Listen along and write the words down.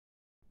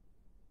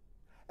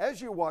As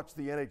you watch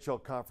the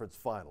NHL Conference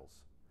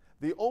Finals,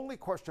 the only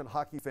question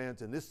hockey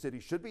fans in this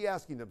city should be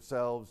asking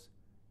themselves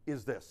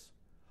is this: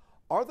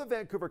 are the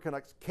Vancouver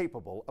Canucks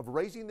capable of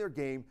raising their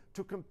game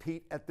to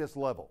compete at this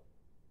level?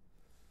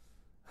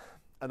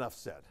 Enough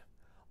said.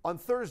 On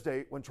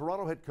Thursday, when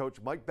Toronto head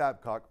coach Mike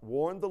Babcock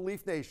warned the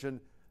Leaf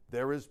Nation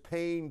there is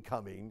pain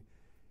coming,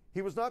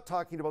 he was not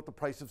talking about the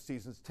price of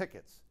season's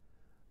tickets.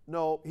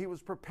 No, he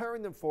was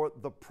preparing them for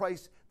the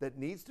price that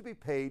needs to be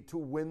paid to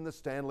win the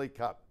Stanley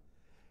Cup.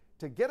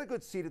 To get a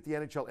good seat at the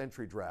NHL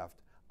entry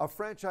draft, a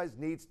franchise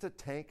needs to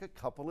tank a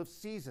couple of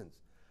seasons.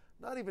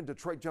 Not even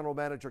Detroit general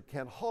manager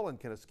Ken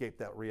Holland can escape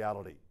that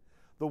reality.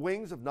 The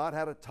Wings have not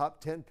had a top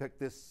 10 pick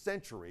this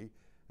century,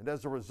 and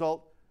as a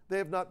result, they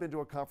have not been to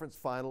a conference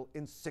final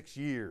in 6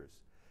 years.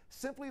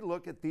 Simply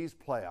look at these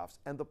playoffs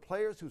and the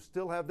players who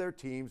still have their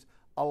teams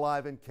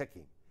alive and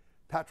kicking.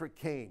 Patrick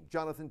Kane,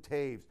 Jonathan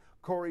Toews,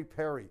 Corey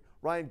Perry,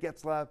 Ryan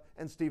Getzlaf,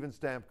 and Steven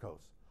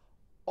Stamkos.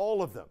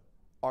 All of them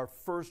are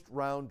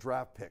first-round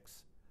draft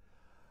picks.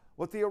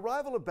 What the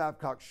arrival of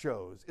Babcock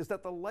shows is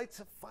that the lights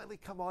have finally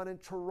come on in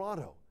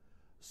Toronto.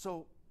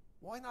 So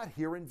why not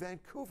here in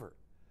Vancouver?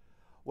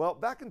 Well,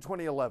 back in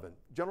 2011,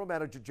 general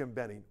manager Jim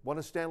Benning won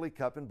a Stanley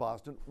Cup in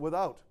Boston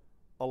without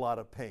a lot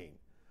of pain.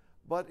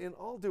 But in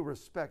all due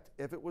respect,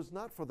 if it was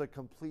not for the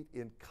complete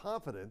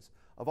incompetence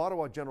of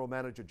Ottawa general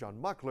manager John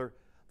Muckler,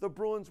 the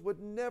Bruins would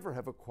never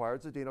have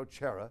acquired Zdeno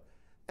Chara,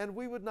 and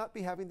we would not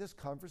be having this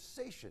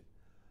conversation.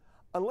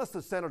 Unless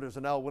the Senators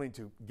are now willing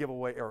to give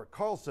away Erik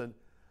Karlsson,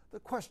 the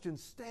question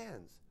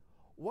stands: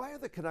 why are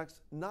the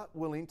Canucks not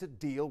willing to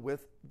deal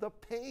with the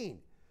pain?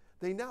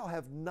 They now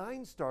have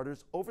 9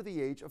 starters over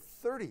the age of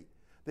 30.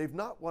 They've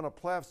not won a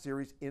playoff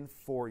series in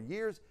 4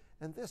 years,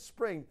 and this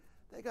spring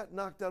they got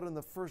knocked out in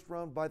the first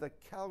round by the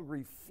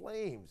Calgary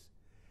Flames.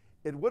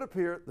 It would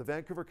appear the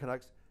Vancouver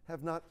Canucks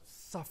have not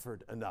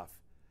suffered enough,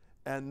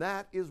 and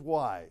that is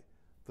why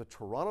the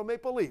Toronto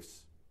Maple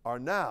Leafs are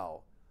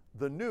now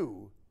the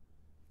new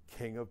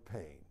King of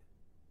Pain.